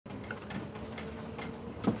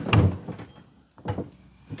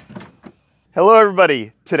Hello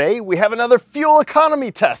everybody! Today we have another fuel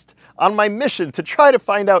economy test on my mission to try to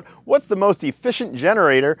find out what's the most efficient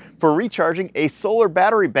generator for recharging a solar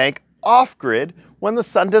battery bank off-grid when the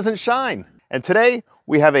sun doesn't shine. And today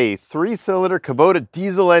we have a 3-cylinder Kubota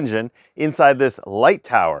diesel engine inside this light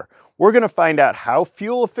tower. We're going to find out how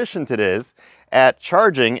fuel efficient it is at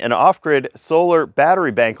charging an off-grid solar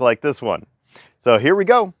battery bank like this one. So here we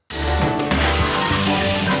go.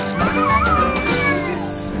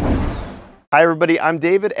 Hi everybody, I'm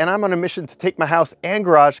David and I'm on a mission to take my house and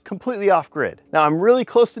garage completely off-grid. Now I'm really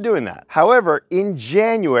close to doing that. However, in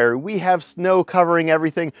January we have snow covering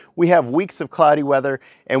everything, we have weeks of cloudy weather,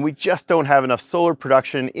 and we just don't have enough solar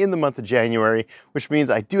production in the month of January, which means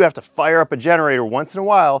I do have to fire up a generator once in a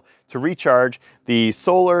while to recharge the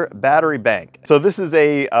solar battery bank. So this is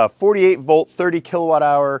a 48 volt, 30 kilowatt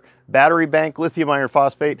hour battery bank, lithium iron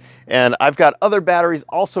phosphate, and I've got other batteries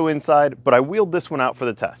also inside, but I wheeled this one out for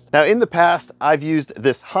the test. Now in the past, I've used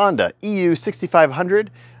this Honda EU6500.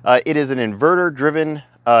 It is an inverter driven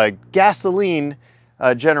gasoline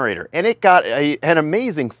generator, and it got an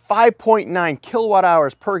amazing 5.9 kilowatt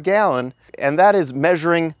hours per gallon, and that is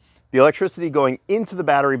measuring the electricity going into the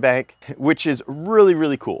battery bank, which is really,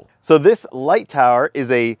 really cool. So this light tower is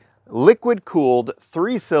a liquid cooled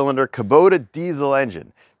 3-cylinder Kubota diesel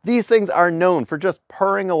engine. These things are known for just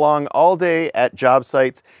purring along all day at job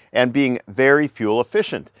sites and being very fuel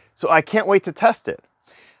efficient. So I can't wait to test it.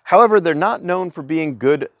 However, they're not known for being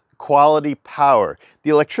good quality power. The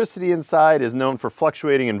electricity inside is known for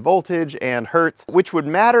fluctuating in voltage and hertz, which would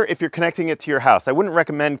matter if you're connecting it to your house. I wouldn't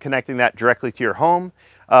recommend connecting that directly to your home,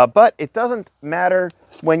 but it doesn't matter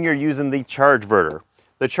when you're using the Chargeverter.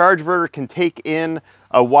 The Chargeverter can take in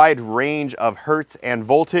a wide range of hertz and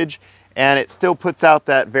voltage, and it still puts out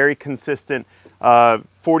that very consistent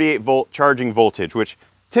 48 volt charging voltage, which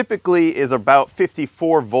typically is about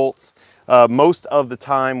 54 volts most of the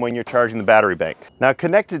time when you're charging the battery bank. Now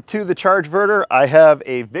connected to the Chargeverter, I have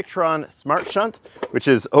a Victron Smartshunt, which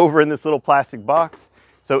is over in this little plastic box.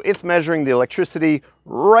 So it's measuring the electricity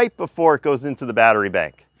right before it goes into the battery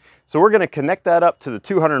bank. So we're going to connect that up to the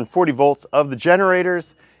 240 volts of the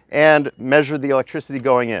generators and measure the electricity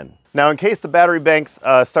going in. Now, in case the battery banks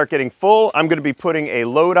start getting full, I'm going to be putting a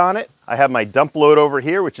load on it. I have my dump load over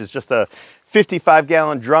here, which is just a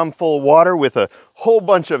 55-gallon drum full of water with a whole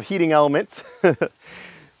bunch of heating elements.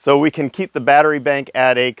 So we can keep the battery bank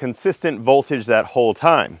at a consistent voltage that whole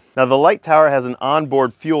time. Now, the light tower has an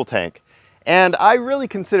onboard fuel tank, and I really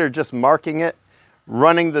considered just marking it,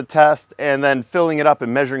 running the test, and then filling it up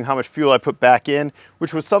and measuring how much fuel I put back in,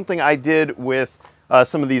 which was something I did with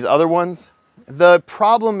some of these other ones. The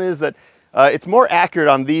problem is that it's more accurate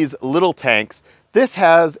on these little tanks. This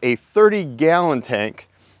has a 30-gallon tank,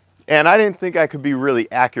 and I didn't think I could be really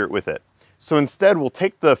accurate with it. So instead, we'll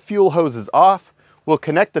take the fuel hoses off, we'll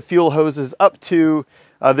connect the fuel hoses up to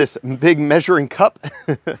this big measuring cup,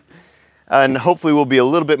 and hopefully we'll be a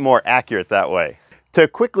little bit more accurate that way. To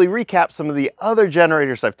quickly recap some of the other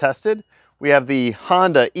generators I've tested, we have the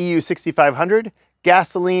Honda EU6500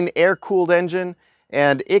 gasoline air-cooled engine,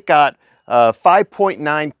 and it got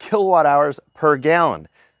 5.9 kilowatt hours per gallon,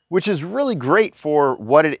 which is really great for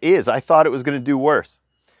what it is. I thought it was going to do worse.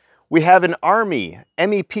 We have an Army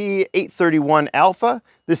MEP 831 Alpha.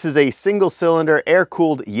 This is a single-cylinder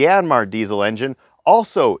air-cooled Yanmar diesel engine,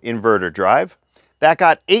 also inverter drive. That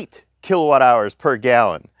got 8 kilowatt hours per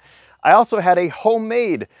gallon. I also had a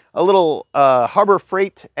homemade, a little Harbor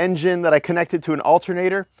Freight engine that I connected to an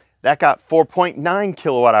alternator. That got 4.9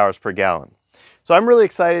 kilowatt hours per gallon. So I'm really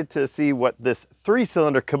excited to see what this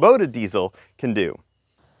 3-cylinder Kubota diesel can do.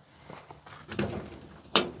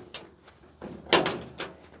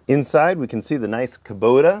 Inside, we can see the nice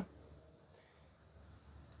Kubota.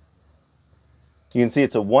 You can see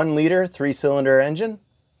it's a 1-liter 3-cylinder engine,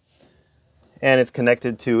 and it's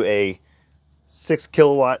connected to a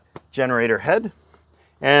 6-kilowatt generator head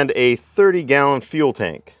and a 30-gallon fuel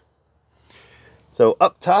tank. So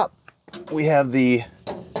up top, we have the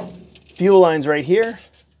fuel lines right here.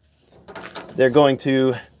 They're going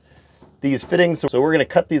to these fittings. So we're going to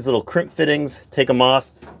cut these little crimp fittings, take them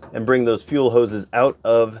off, and bring those fuel hoses out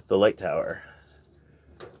of the light tower.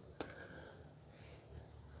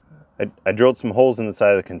 I drilled some holes in the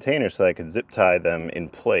side of the container so I could zip tie them in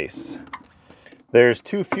place. There's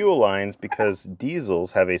 2 fuel lines because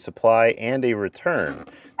diesels have a supply and a return.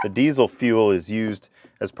 The diesel fuel is used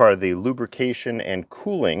as part of the lubrication and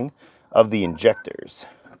cooling of the injectors.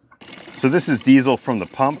 So this is diesel from the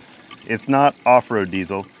pump. It's not off-road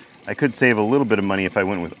diesel. I could save a little bit of money if I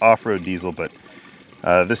went with off-road diesel, but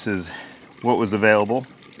this is what was available.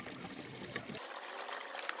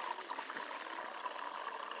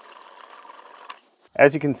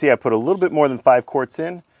 As you can see, I put a little bit more than 5 quarts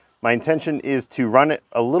in. My intention is to run it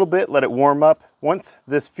a little bit, let it warm up. Once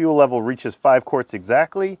this fuel level reaches 5 quarts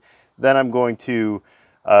exactly, then I'm going to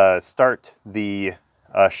start the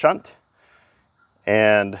shunt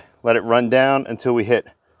and let it run down until we hit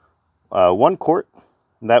 1 quart.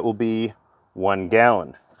 That will be 1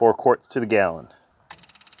 gallon, 4 quarts to the gallon.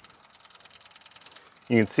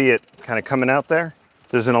 You can see it kind of coming out there.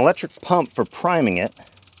 There's an electric pump for priming it.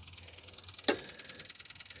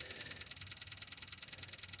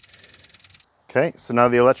 Okay, so now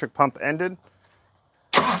the electric pump ended.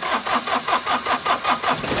 There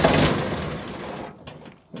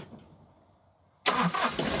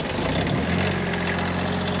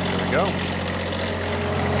we go.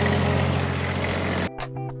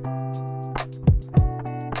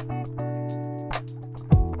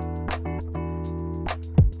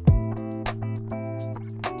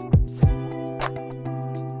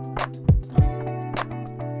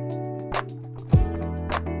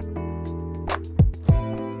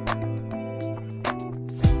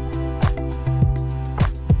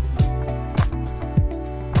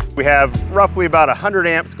 We have roughly about 100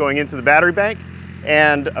 amps going into the battery bank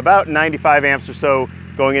and about 95 amps or so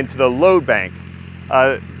going into the load bank.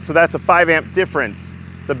 So that's a 5 amp difference.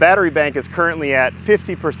 The battery bank is currently at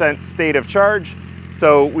 50% state of charge,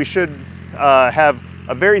 so we should have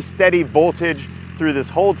a very steady voltage through this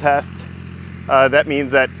whole test. That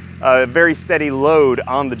means that a very steady load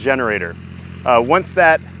on the generator. Once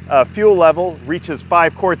that fuel level reaches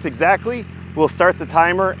 5 quarts exactly, we'll start the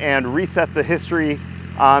timer and reset the history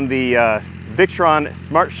on the Victron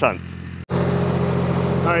Smartshunt.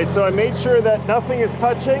 All right, so I made sure that nothing is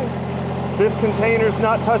touching. This container's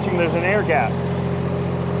not touching, there's an air gap.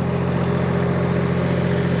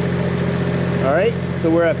 All right,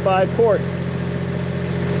 so we're at 5 quarts.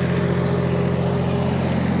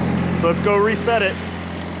 So let's go reset it.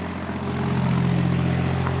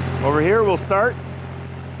 Over here, we'll start.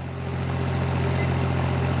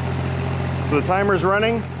 So the timer's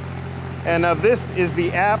running. And this is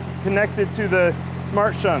the app connected to the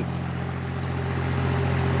Smartshunt.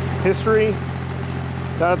 History,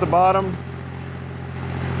 down at the bottom.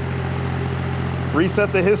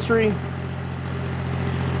 Reset the history.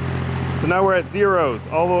 So now we're at zeros,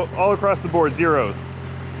 all across the board, zeros.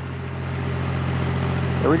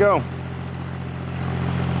 There we go.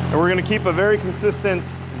 And we're gonna keep a very consistent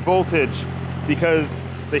voltage because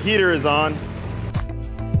the heater is on.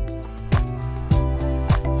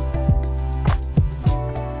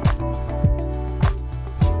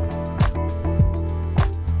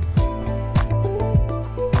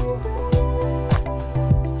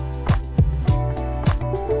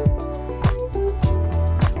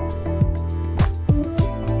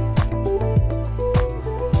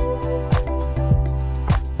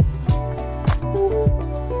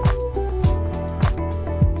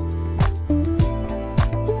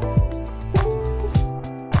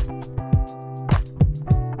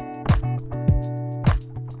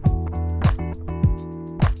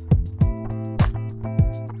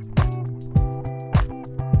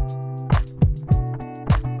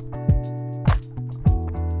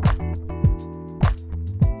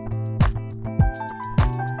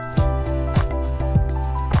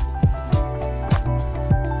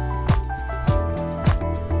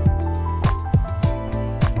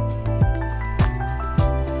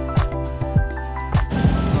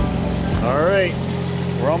 All right,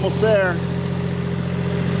 we're almost there.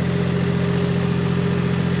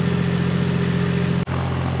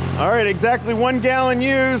 All right, exactly 1 gallon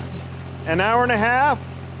used, an hour and a half.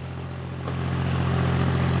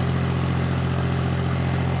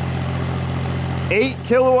 Eight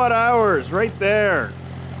kilowatt hours right there.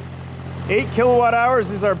 8 kilowatt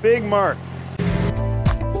hours is our big mark.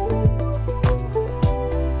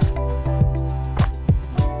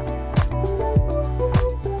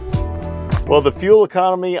 Well, the fuel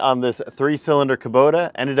economy on this 3-cylinder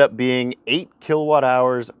Kubota ended up being 8 kilowatt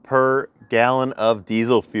hours per gallon of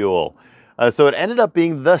diesel fuel. So it ended up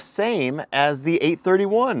being the same as the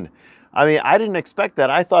 831. I mean, I didn't expect that.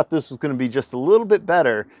 I thought this was going to be just a little bit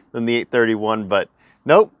better than the 831, but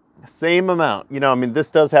nope, same amount. You know, I mean,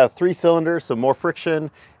 this does have 3 cylinders, so more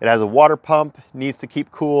friction. It has a water pump, needs to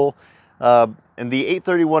keep cool. And the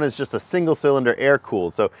 831 is just a single cylinder air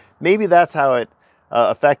cooled. So maybe that's how it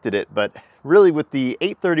affected it. But really with the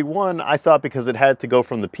 831, I thought because it had to go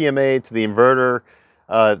from the PMA to the inverter,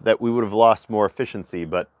 that we would have lost more efficiency.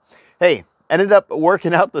 But hey, ended up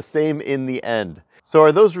working out the same in the end. So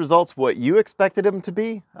are those results what you expected them to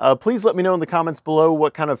be? Please let me know in the comments below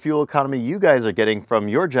what kind of fuel economy you guys are getting from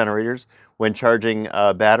your generators when charging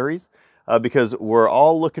batteries. because we're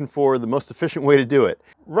all looking for the most efficient way to do it.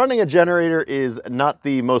 Running a generator is not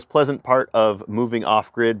the most pleasant part of moving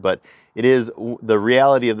off-grid, but it is the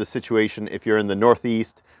reality of the situation if you're in the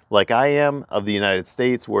Northeast, like I am, of the United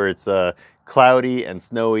States, where it's cloudy and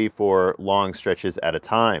snowy for long stretches at a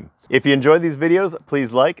time. If you enjoyed these videos,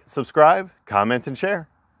 please like, subscribe, comment, and share.